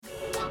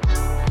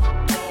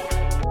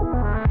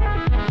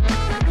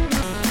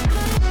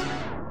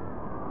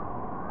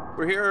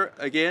We're here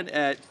again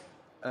at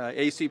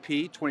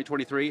ACP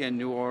 2023 in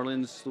New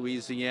Orleans,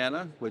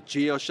 Louisiana, with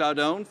Gio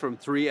Chardon from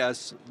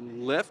 3S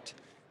Lift.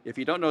 If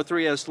you don't know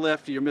 3S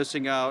Lift, you're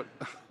missing out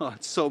on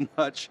so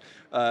much.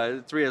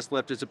 3S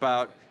Lift is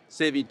about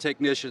saving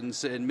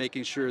technicians and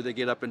making sure they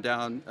get up and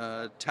down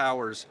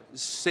towers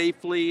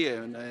safely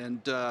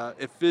and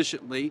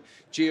efficiently.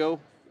 Gio,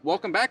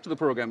 welcome back to the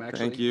program,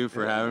 actually. Thank you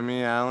for having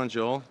me, Alan,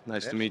 Joel.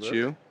 Nice to meet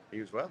you.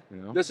 You as well.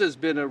 This has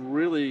been a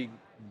really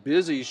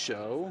busy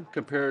show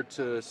compared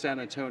to San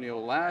Antonio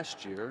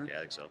last year. Yeah, I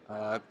think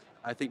so.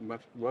 I think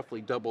roughly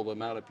double the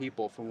amount of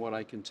people from what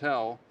I can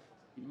tell.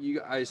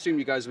 I assume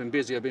you guys have been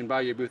busy. I've been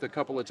by your booth a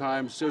couple of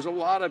times. There's a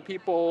lot of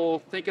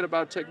people thinking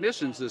about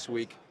technicians this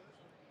week.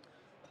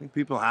 I think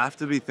people have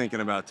to be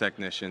thinking about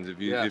technicians. If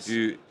you Yes.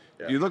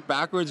 if you look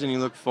backwards and you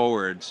look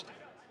forwards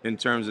in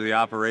terms of the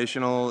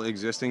operational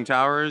existing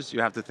towers,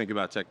 you have to think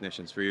about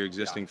technicians for your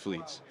existing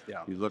fleets.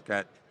 Yeah. You look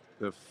at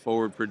the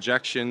forward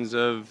projections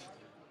of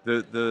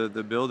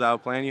the build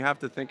out plan, you have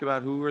to think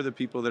about who are the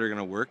people that are going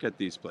to work at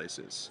these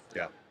places.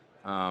 Yeah.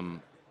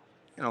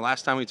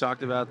 Last time we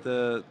talked about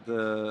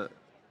the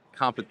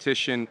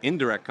competition,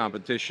 indirect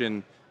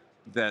competition,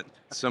 that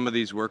some of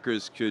these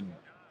workers could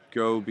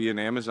go be an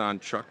Amazon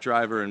truck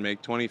driver and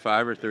make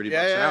 25 or 30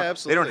 bucks an hour.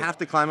 absolutely. They don't have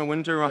to climb a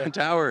wind turbine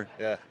tower.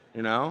 Yeah.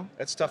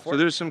 That's tough work. So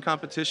there's some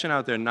competition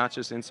out there, not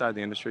just inside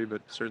the industry,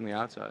 but certainly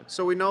outside.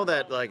 So we know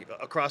that, like,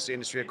 across the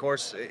industry, of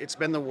course, it's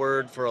been the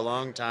word for a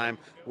long time.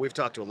 We've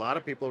talked to a lot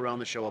of people around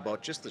the show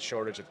about just the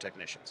shortage of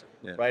technicians,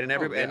 Yeah. right? And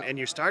yeah. and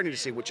you're starting to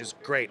see, which is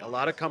great. A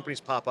lot of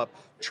companies pop up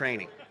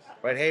training,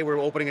 right? Hey, we're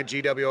opening a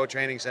GWO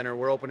training center.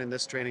 We're opening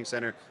this training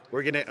center.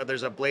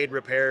 There's a blade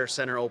repair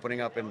center opening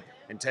up in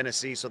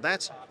Tennessee. So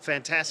that's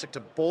fantastic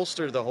to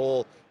bolster the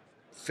whole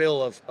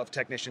fill of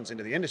technicians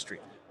into the industry.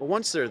 But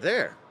once they're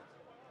there,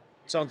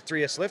 sounds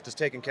 3S Lift is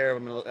taking care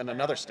of them in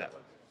another step.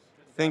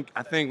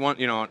 I think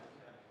one,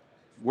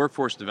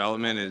 workforce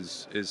development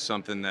is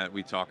something that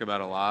we talk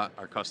about a lot.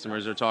 Our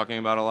customers are talking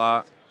about a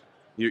lot.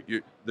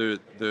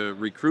 The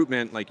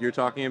recruitment, like you're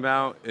talking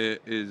about,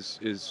 is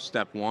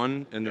step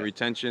one, and the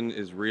retention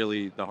is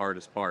really the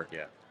hardest part.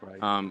 Yeah.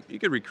 Right. You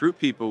could recruit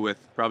people with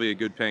probably a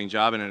good paying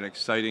job and an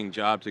exciting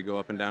job to go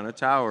up and down a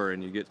tower,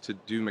 and you get to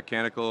do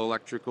mechanical,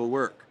 electrical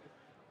work.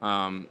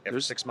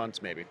 Every 6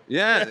 months, maybe.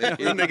 Yeah, it's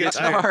hard. It gets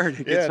hard.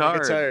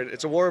 It's hard.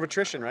 It's a war of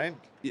attrition, right?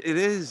 It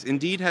is.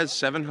 Indeed has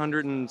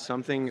 700 and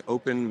something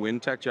open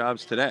wind tech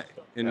jobs today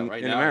in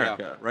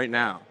America right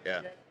now.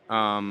 Yeah.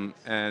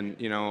 And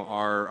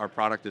our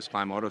product is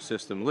Climb Auto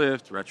System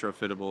Lift,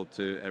 retrofittable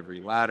to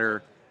every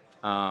ladder.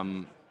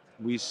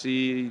 We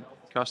see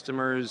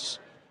customers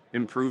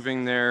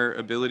improving their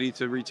ability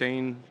to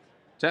retain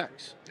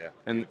techs. Yeah.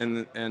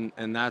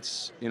 And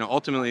that's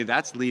ultimately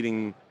that's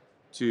leading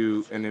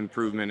to an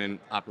improvement in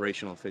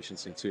operational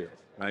efficiency too,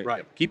 right?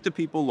 Right. Keep the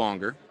people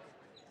longer,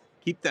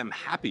 keep them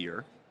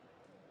happier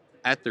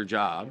at their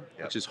job,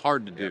 which is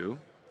hard to do.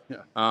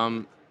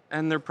 Yeah.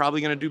 And they're probably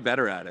going to do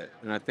better at it.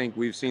 And I think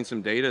we've seen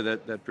some data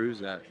that proves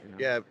that.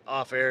 Yeah,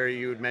 off air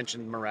you had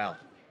mentioned morale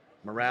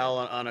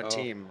on a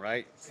team,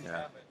 right?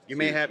 Yeah. You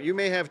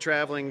may have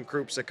traveling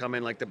groups that come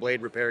in, like the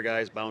blade repair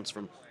guys bounce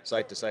from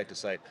site to site to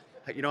site.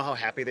 You know how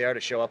happy they are to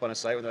show up on a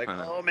site when they're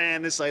like, oh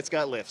man, this site's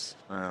got lifts.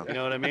 You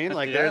know what I mean?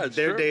 Like Yeah,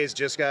 their true. days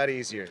just got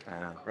easier, I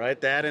know. right?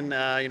 That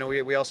and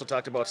we also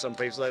talked about some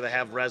places that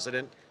have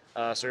resident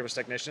service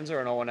technicians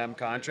or an O&M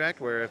contract,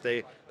 where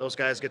if those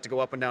guys get to go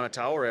up and down a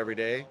tower every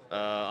day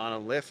on a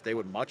lift, they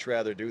would much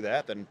rather do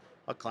that than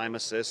a climb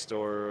assist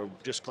or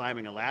just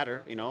climbing a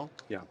ladder.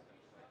 Yeah.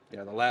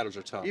 Yeah, the ladders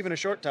are tough. Even a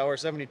short tower,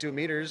 72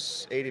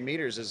 meters, 80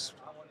 meters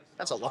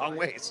that's a long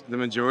ways. The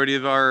majority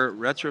of our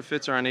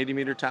retrofits are on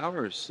 80-meter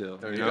towers still.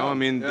 There you go. I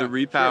mean, Yeah, the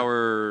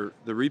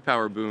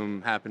repower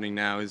boom happening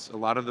now is a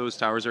lot of those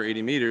towers are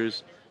 80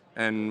 meters,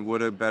 and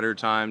what a better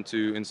time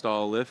to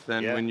install a lift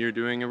than when you're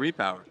doing a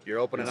repower. You're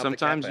opening up the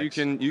Sometimes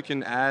CapEx. you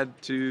can add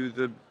to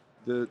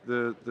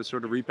the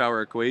sort of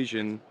repower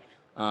equation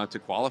to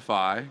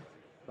qualify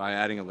by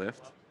adding a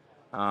lift.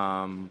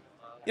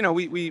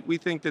 We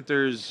think that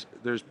there's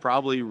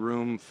probably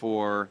room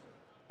for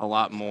a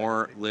lot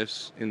more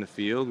lifts in the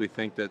field. We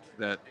think that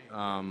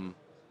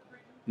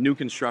new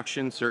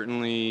construction,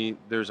 certainly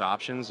there's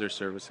options. There's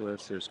service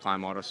lifts, there's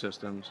Climb Auto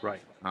Systems.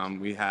 Right.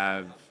 We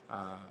have,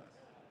 I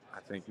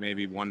think,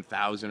 maybe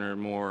 1,000 or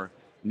more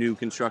new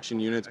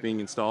construction units being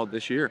installed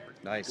this year.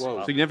 Nice. Whoa.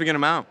 Wow. Significant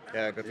amount.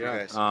 Yeah, good for you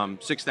Yeah.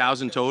 guys.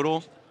 6,000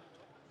 total.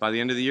 By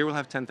the end of the year, we'll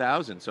have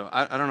 10,000. So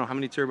I don't know, how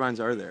many turbines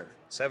are there?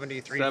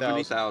 73,000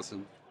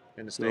 70,000.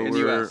 in the So States. In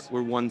the US.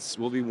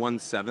 we'll be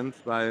 1/7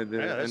 by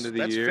the end of the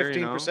that's year.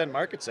 15%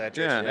 market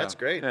saturation. That's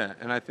great. Yeah,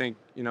 and I think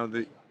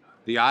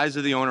the eyes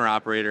of the owner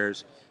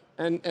operators,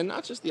 and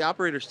not just the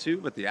operators too,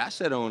 but the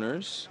asset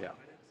owners. Yeah.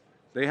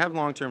 They have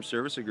long-term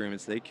service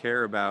agreements. They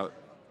care about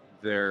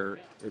their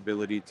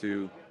ability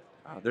to.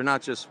 They're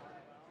not just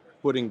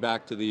putting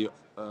back to the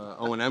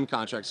O&M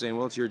contract saying,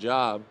 "Well, it's your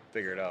job."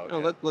 Figure it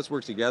out. Let's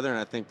work together, and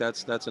I think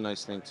that's a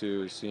nice thing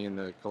too, is seeing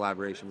the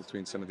collaboration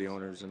between some of the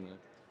owners and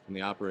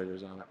the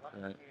operators on it.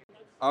 Right?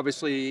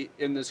 obviously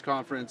in this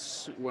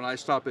conference, when I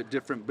stop at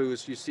different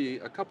booths, you see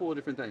a couple of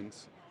different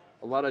things.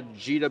 A lot of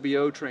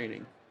GWO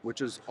training,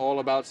 which is all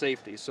about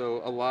safety.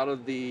 So a lot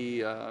of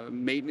the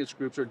maintenance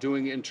groups are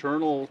doing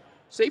internal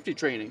safety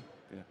training.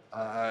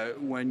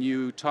 When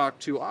you talk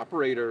to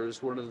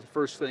operators, one of the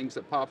first things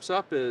that pops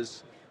up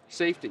is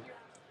safety.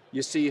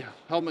 You see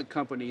helmet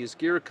companies,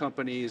 gear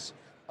companies,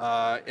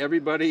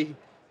 everybody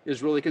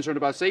is really concerned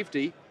about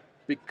safety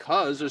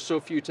because there's so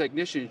few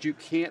technicians. You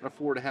can't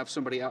afford to have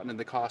somebody out, and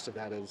the cost of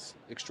that is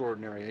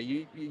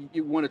extraordinary.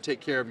 You want to take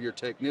care of your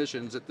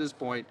technicians at this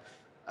point.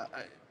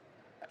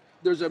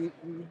 There's a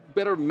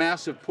better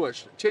massive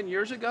push. 10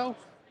 years ago,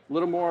 a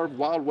little more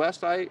Wild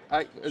West, the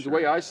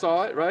way I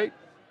saw it, right?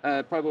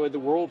 Probably the way the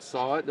world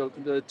saw it.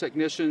 The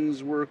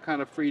technicians were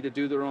kind of free to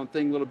do their own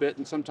thing a little bit,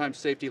 and sometimes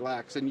safety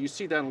lacks. And you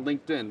see that on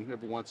LinkedIn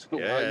every once in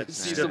a while. You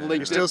see some LinkedIn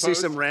you still see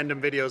posts. some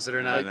random videos that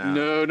are not.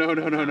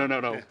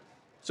 No.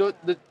 So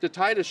the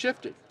tide has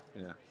shifted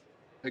Yeah.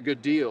 a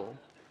good deal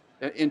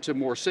into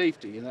more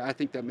safety, and I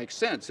think that makes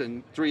sense.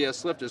 And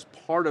 3S Lift is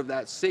part of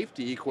that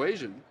safety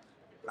equation.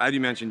 As you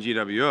mentioned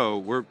GWO,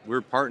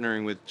 we're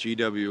partnering with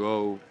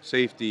GWO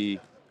safety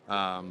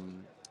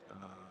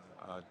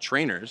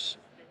trainers.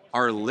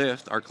 Our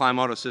lift, our Climb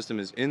Auto system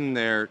is in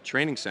their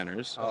training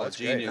centers, Oh, that's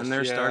great. genius! and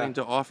they're Yeah. starting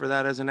to offer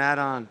that as an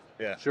add-on.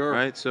 Yeah. Sure.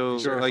 Right? So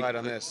Certified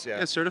on this,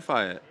 yeah.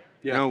 certify it.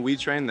 Yeah. You know, we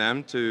train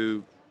them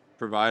to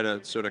provide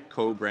a sort of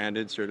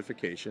co-branded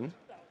certification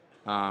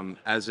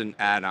as an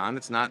add-on.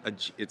 It's not a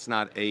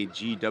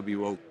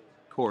GWO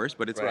course,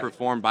 but it's Right.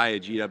 performed by a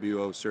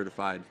GWO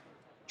certified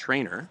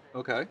trainer,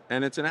 Okay.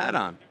 and it's an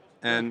add-on.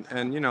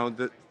 And you know,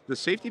 the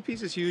safety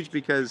piece is huge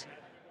because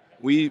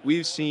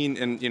we've seen,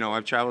 and you know,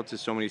 I've traveled to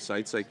so many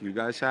sites like you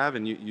guys have,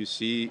 and you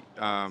see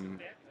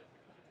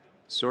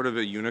sort of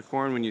a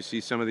unicorn when you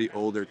see some of the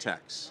older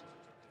techs.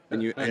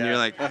 And Yeah. you're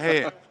like,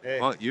 hey, Hey.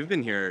 well, you've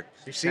been here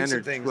You've seen 10 some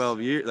or things.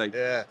 12 years. Like,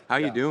 Yeah. how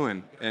you Yeah.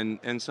 doing?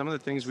 And some of the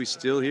things we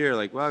still hear,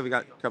 like, well, we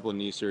got a couple of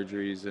knee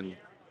surgeries, and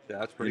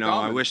That's you pretty know,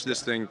 common.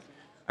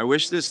 I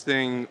wish this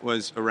thing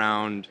was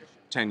around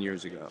 10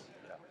 years ago.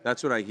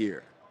 That's what I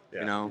hear.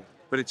 Yeah. You know,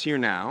 but it's here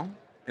now,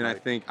 and I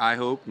Right. think I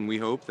hope and we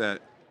hope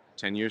that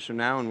 10 years from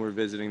now, when we're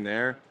visiting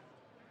there,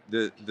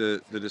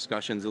 the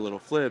discussion's a little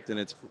flipped, and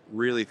it's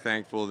really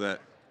thankful that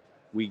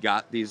we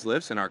got these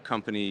lifts and our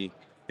company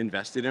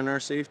invested in our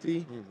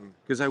safety,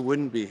 because I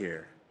wouldn't be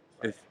here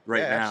if right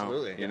Yeah, now,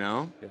 absolutely. you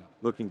know, Yeah.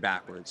 looking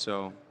backwards.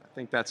 So I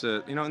think that's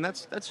and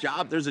that's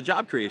job. There's a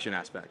job creation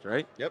aspect,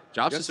 right? Yep.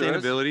 Job Yes, there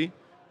is. sustainability.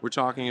 We're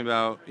talking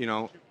about, you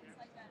know,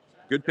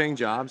 good paying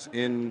jobs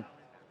in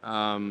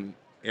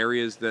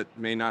areas that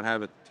may not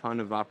have a ton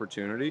of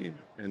opportunity,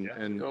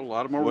 and A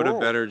lot of more what rural.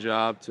 a better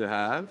job to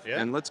have. Yeah.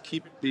 And let's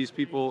keep these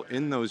people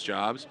in those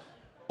jobs.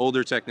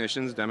 Older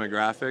technicians,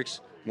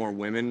 demographics, more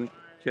women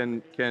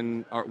we're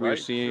Right.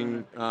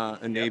 seeing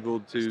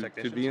enabled As to be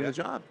technicians, in yeah. the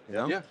job. You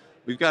Yeah. know? Yeah.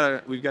 We've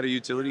got a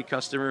utility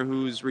customer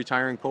who's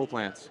retiring coal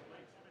plants,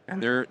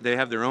 and they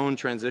have their own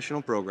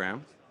transitional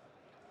program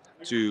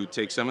to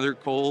take some of their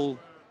coal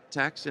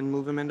techs and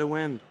move them into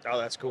wind. Oh,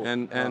 that's cool.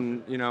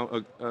 And you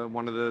know,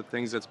 one of the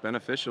things that's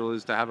beneficial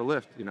is to have a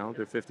lift. You know,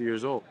 they're 50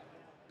 years old.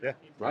 Yeah,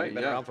 Right,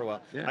 Been yeah. around for a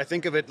while. Yeah. I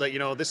think of it like, you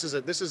know, this is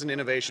an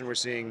innovation we're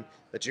seeing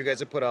that you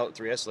guys have put out,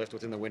 3S Lift,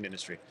 within the wind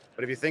industry.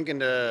 But if you think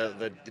into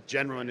the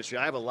general industry,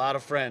 I have a lot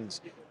of friends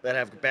that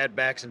have bad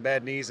backs and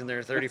bad knees, and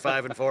they're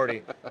 35 and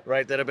 40,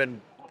 right? That have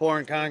been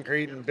pouring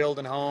concrete and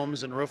building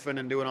homes and roofing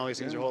and doing all these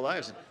things their whole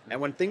lives. And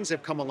when things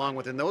have come along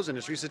within those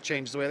industries, it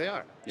changed the way they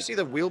are. You see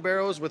the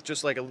wheelbarrows with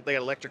just like they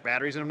got electric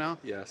batteries in them now.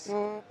 Yes.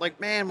 Like,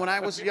 man, when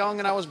I was young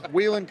and I was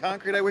wheeling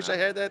concrete, I wish I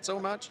had that so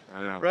much.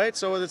 I know. Right?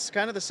 So it's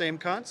kind of the same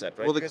concept,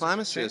 right? Well, You the guys have Climb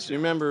changed Assist, it. you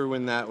remember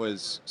when that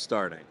was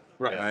starting,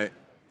 Right. right?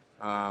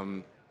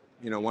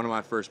 You know, one of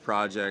my first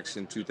projects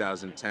in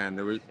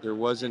 2010, there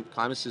wasn't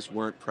Climb Assist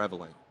weren't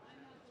prevalent.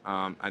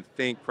 I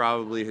think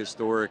probably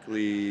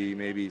historically,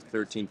 maybe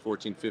 13,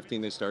 14,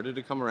 15, they started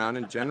to come around,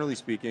 and generally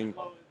speaking,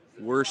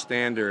 were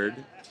standard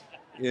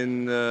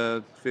in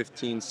the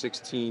 15,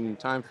 16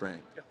 timeframe.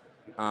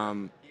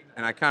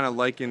 And I kind of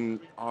liken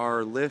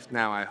our lift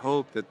now. I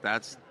hope that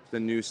that's the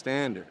new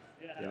standard.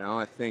 You know,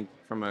 I think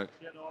from a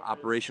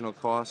operational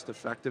cost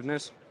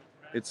effectiveness,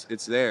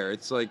 it's there.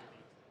 It's like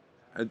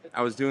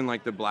I was doing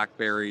like the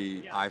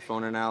BlackBerry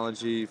iPhone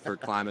analogy for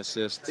Climb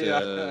Assist to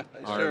Yeah,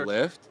 our sure.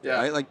 lift. Yeah.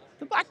 Right? Like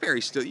the BlackBerry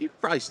still, you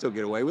probably still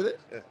get away with it.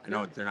 Yeah. I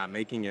know they're not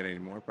making it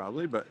anymore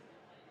probably, but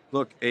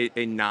look,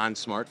 a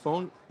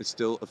non-smartphone is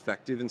still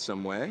effective in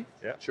some way.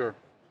 Sure.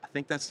 I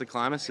think that's the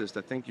Climb Assist.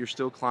 I think you're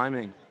still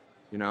climbing,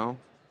 you know,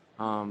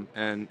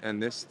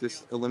 and this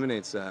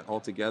eliminates that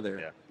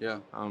altogether. Yeah.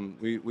 Yeah.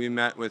 We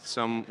met with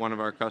one of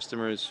our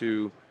customers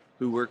who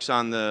works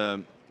on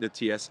the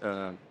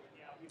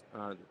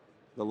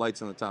the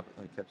lights on the top.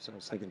 I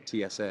was thinking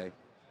TSA,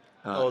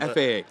 Oh, the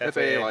FAA.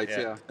 FAA lights.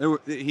 Yeah.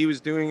 He was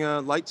doing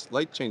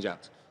light change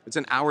outs. It's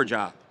an hour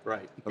job.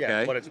 Right. Yeah,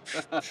 Okay. but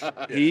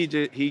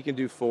it's He can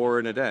do 4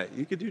 in a day.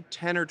 You could do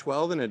 10 or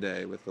 12 in a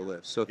day with the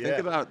lift. So think Yeah.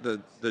 about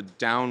the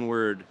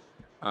downward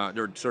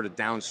or sort of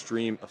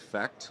downstream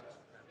effect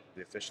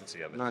the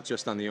efficiency of it. Not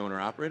just on the owner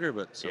operator,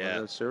 but some Yeah.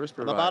 of the service On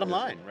the providers. bottom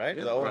line, right?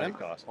 Yeah, The O&M right.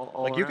 cost.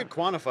 All Like you around. could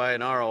quantify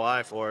an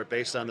ROI for it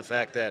based on the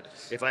fact that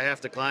if I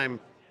have to climb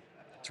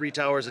 3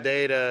 towers a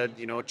day to,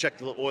 check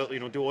the oil,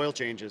 do oil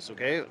changes,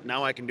 okay?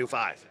 Now I can do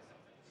 5,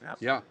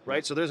 Yeah.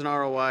 right? So there's an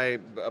ROI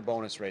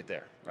bonus right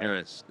there,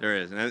 right? There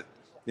is, and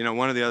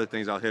one of the other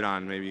things I'll hit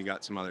on. Maybe you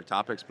got some other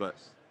topics, but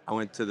I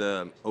went to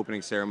the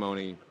opening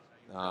ceremony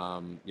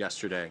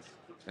yesterday,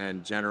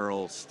 and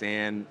General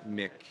Stan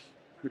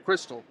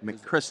McChrystal.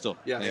 McChrystal,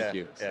 Yeah. thank Yeah,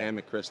 you, yeah. Stan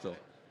McChrystal.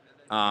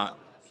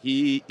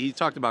 He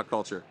talked about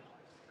culture,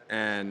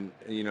 and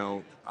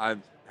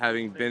I've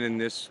having been in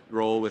this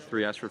role with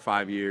 3S for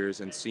 5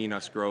 years and seen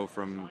us grow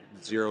from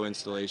 0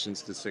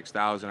 installations to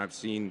 6,000. I've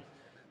seen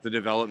the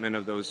development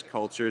of those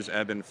cultures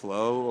ebb and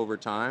flow over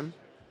time.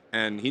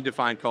 And he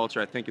defined culture,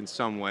 I think, in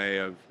some way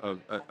of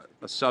a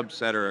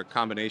subset or a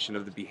combination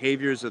of the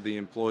behaviors of the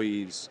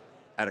employees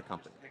at a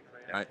company.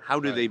 Right?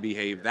 How do Right. they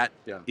behave? That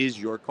is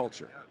Yeah. your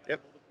culture.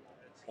 Yep.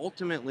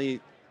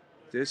 Ultimately,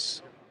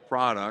 this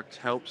product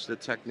helps the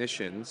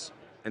technicians,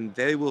 and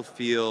they will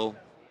feel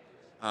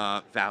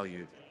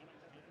valued.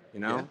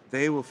 Yeah.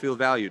 They will feel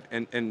valued,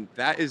 and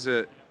that is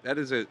a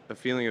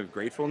feeling of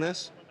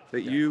gratefulness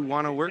that you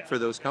want to work for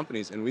those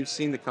companies. And we've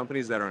seen the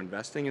companies that are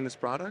investing in this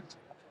product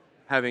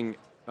having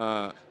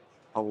a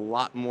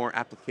lot more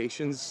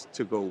applications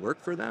to go work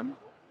for them.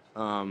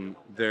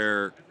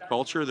 Their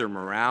culture, their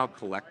morale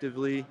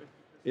collectively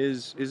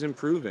is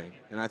improving,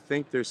 and I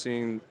think they're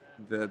seeing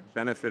the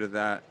benefit of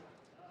that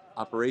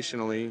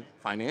operationally,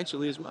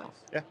 financially as well.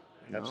 Yeah,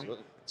 you know?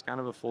 absolutely. It's kind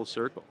of a full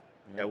circle.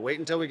 Yeah, wait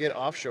until we get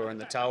offshore and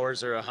the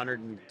towers are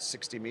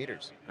 160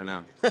 meters. I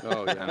know.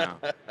 Oh, I yeah.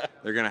 know.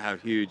 They're gonna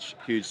have huge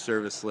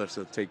service lifts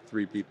that take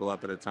 3 people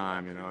up at a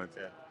time.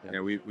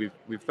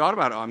 We've thought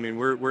about it. I mean,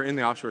 we're in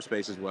the offshore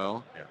space as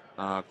well,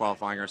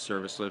 qualifying our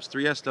service lifts.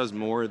 3S does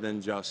more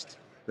than just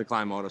the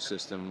Climb Auto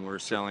system. We're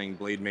selling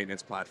blade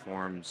maintenance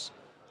platforms,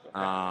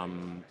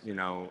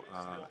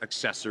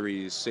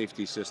 accessories,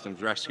 safety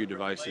systems, rescue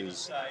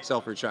devices,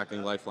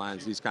 self-retracting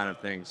lifelines, these kind of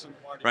things.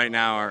 Right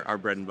now, our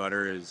bread and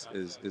butter is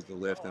the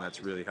lift, and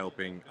that's really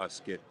helping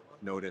us get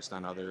noticed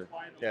on other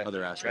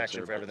aspects.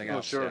 Traction for everything Oh,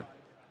 else. sure. Yeah.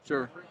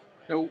 Sure.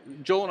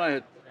 Joel and I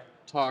had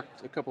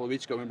talked a couple of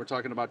weeks ago. We were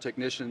talking about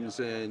technicians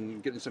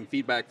and getting some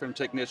feedback from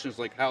technicians,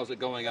 like how's it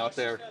going out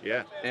there?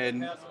 Yeah.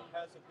 And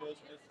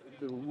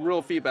the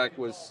real feedback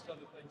was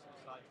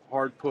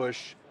hard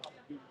push.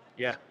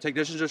 Yeah,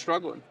 Technicians are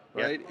struggling,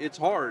 Yeah. right? It's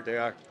hard. they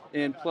are.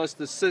 And plus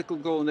the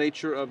cyclical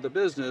nature of the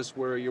business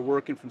where you're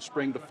working from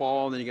spring to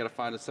fall and then you got to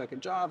find a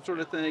second job sort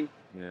of thing.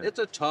 Yeah. It's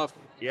a tough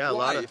Yeah,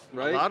 life,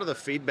 right? a lot of the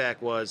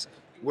feedback was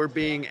we're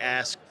being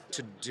asked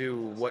to do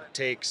what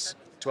takes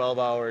 12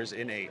 hours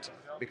in 8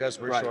 because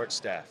we're Right.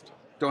 short-staffed.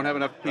 Don't have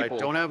enough Right? people.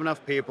 Don't have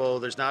enough people.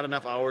 There's not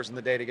enough hours in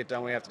the day to get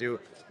done what we have to do.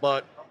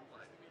 But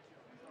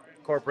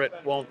corporate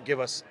won't give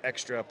us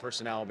extra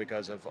personnel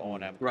because of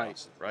O&M Right.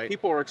 costs, right?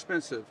 People are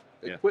expensive.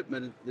 Yeah.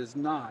 Equipment is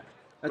not.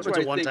 That's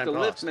Equipment's why a I think one-time the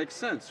lift cost. makes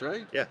sense,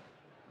 right? Yeah.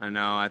 I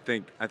know. I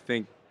think,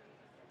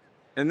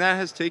 and that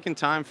has taken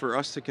time for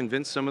us to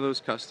convince some of those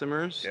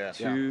customers Yeah.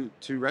 to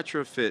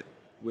retrofit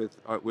with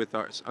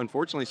our.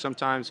 Unfortunately,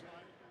 sometimes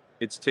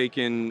it's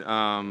taken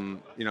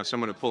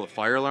someone to pull a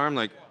fire alarm.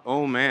 Like,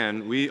 oh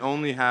man, we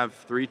only have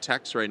 3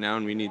 techs right now,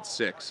 and we need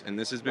 6, and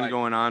this has been Right.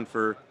 going on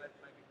for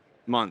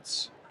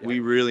months. We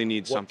really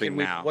need something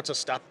now. What's a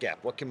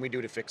stopgap? What can we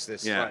do to fix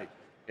this? Yeah. Right.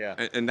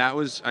 Yeah. And that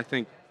was, I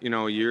think,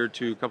 a year or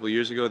two, a couple of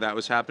years ago, that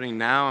was happening.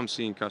 Now I'm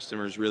seeing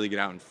customers really get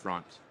out in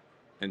front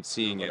and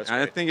seeing Well, it. that's And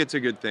I great. think it's a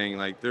good thing.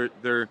 Like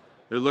they're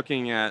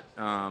looking at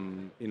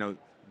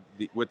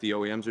what the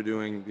OEMs are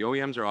doing. The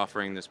OEMs are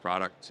offering this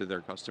product to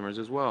their customers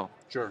as well.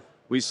 Sure.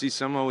 We see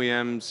some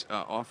OEMs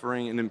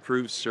offering an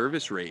improved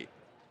service rate.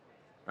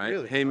 Right?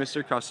 Really? Hey,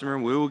 Mr. Customer,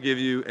 we will give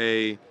you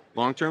a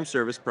long-term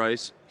service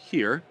price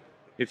here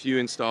if you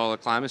install a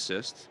Climb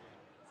Assist.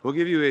 We'll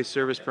give you a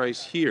service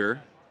price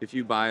here if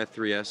you buy a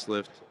 3S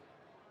Lift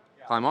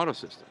Climb Auto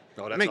system.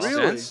 Oh, that's Makes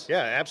awesome. sense. Yeah,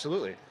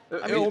 absolutely.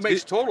 It all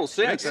makes total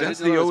sense. Makes I sense.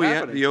 didn't The know that was OEM,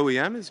 happening. the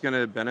OEM is going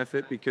to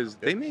benefit because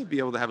they may be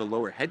able to have a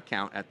lower head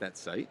count at that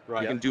site.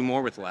 Right. You can do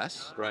more with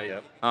less. Right.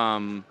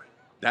 Yep.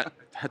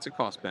 That's a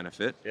cost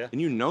benefit. Yeah.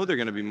 And they're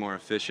going to be more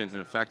efficient and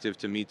effective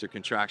to meet their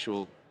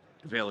contractual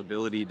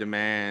availability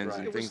demands Right.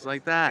 and It things was-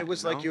 like that. It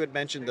was like you had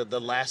mentioned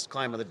the last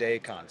climb of the day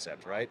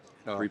concept, right?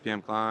 Oh. 3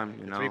 p.m. climb,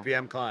 3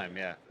 p.m. climb,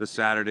 yeah. the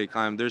Saturday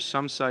climb. There's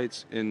some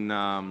sites in,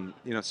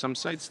 some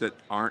sites that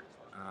aren't.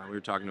 We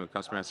were talking to a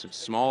customer that has some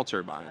small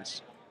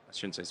turbines. I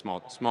shouldn't say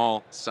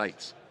small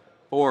sites,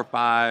 4 or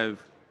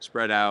 5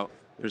 spread out.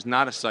 There's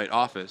not a site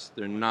office.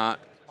 They're not,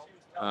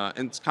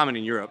 and it's common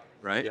in Europe,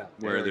 right? Yeah,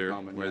 where very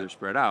common, yeah. they're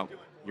spread out.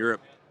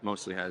 Europe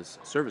mostly has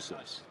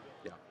services.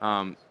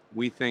 Yeah.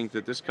 We think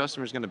that this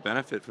customer is going to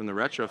benefit from the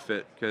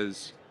retrofit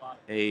because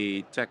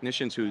a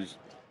technician who's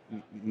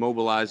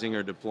mobilizing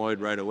or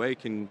deployed right away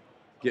can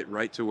get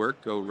right to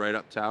work, go right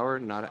up tower,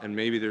 and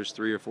maybe there's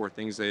 3 or 4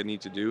 things they need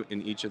to do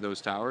in each of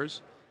those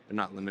towers. They're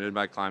not limited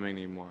by climbing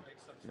anymore.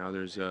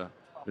 There's a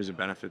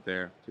benefit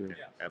there too.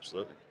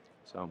 Absolutely.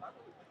 So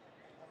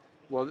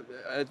Well,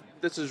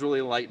 this is really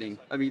enlightening.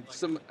 I mean,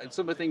 some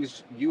of the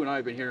things you and I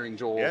have been hearing,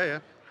 Joel. Yeah.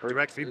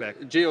 Direct feedback.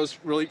 Geo's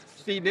really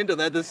feeding into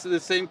that.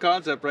 This same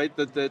concept, right?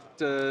 That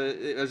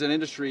as an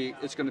industry,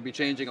 it's going to be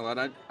changing a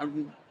lot.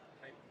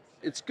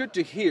 It's good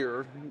to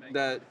hear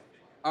that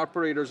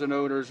operators and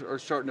owners are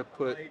starting to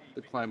put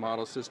the Klein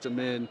model system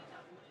in,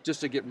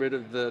 just to get rid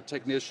of the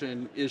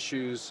technician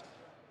issues.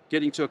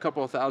 Getting to a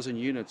couple of thousand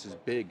units is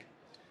big.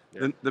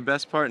 The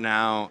best part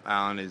now,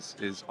 Alan,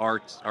 is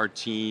our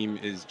team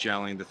is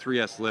gelling. The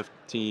 3S Lift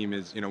team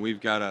is, we've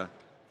got a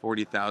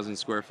 40,000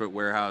 square foot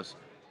warehouse.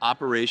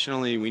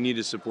 Operationally, we need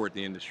to support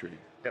the industry.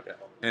 Yep.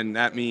 And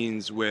that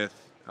means with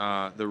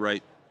the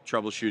right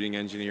troubleshooting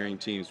engineering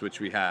teams, which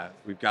we have.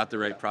 We've got the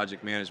right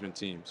project management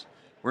teams.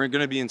 We're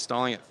going to be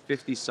installing at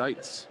 50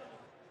 sites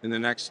in the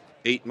next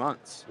 8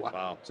 months.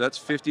 Wow. So that's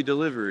 50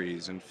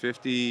 deliveries and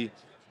 50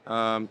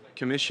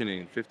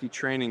 commissioning, 50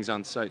 trainings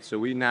on site. So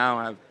we now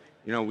have,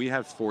 we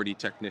have 40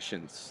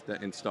 technicians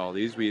that install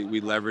these. We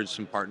leverage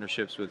some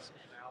partnerships with,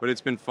 but it's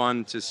been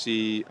fun to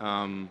see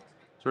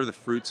sort of the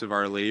fruits of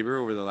our labor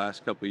over the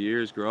last couple of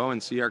years grow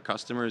and see our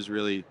customers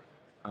really,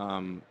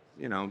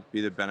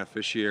 be the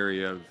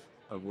beneficiary of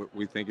what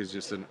we think is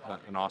just an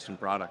awesome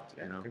product.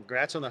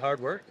 Congrats on the hard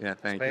work. Yeah,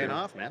 thank it's you. paying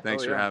off, man.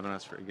 Thanks for having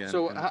us again.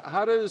 So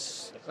how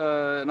does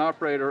an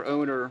operator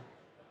owner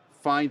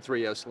find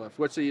 3S Lift?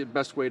 What's the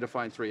best way to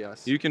find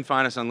 3S? You can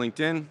find us on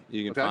LinkedIn.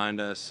 You can Okay. find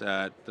us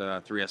at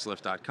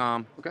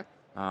 3slift.com. Okay.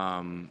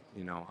 I'm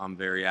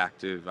very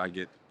active. I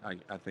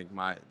think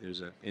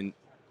there's an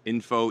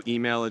info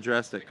email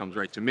address that comes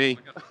right to me.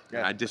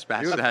 Yeah. I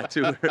dispatch that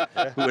to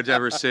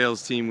whichever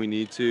sales team we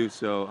need to.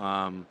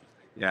 So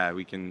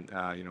we can.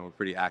 We're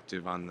pretty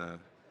active on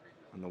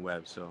the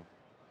web. So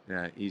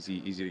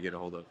easy to get a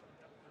hold of.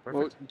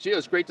 Well, Gio,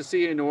 it's great to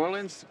see you in New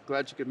Orleans.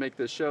 Glad you could make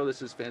this show.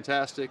 This is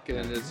fantastic,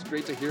 and it's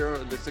great to hear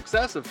the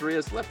success of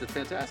 3S Lift. It's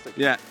fantastic.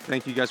 Yeah,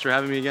 thank you guys for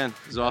having me again.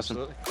 It's awesome.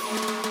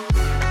 Absolutely.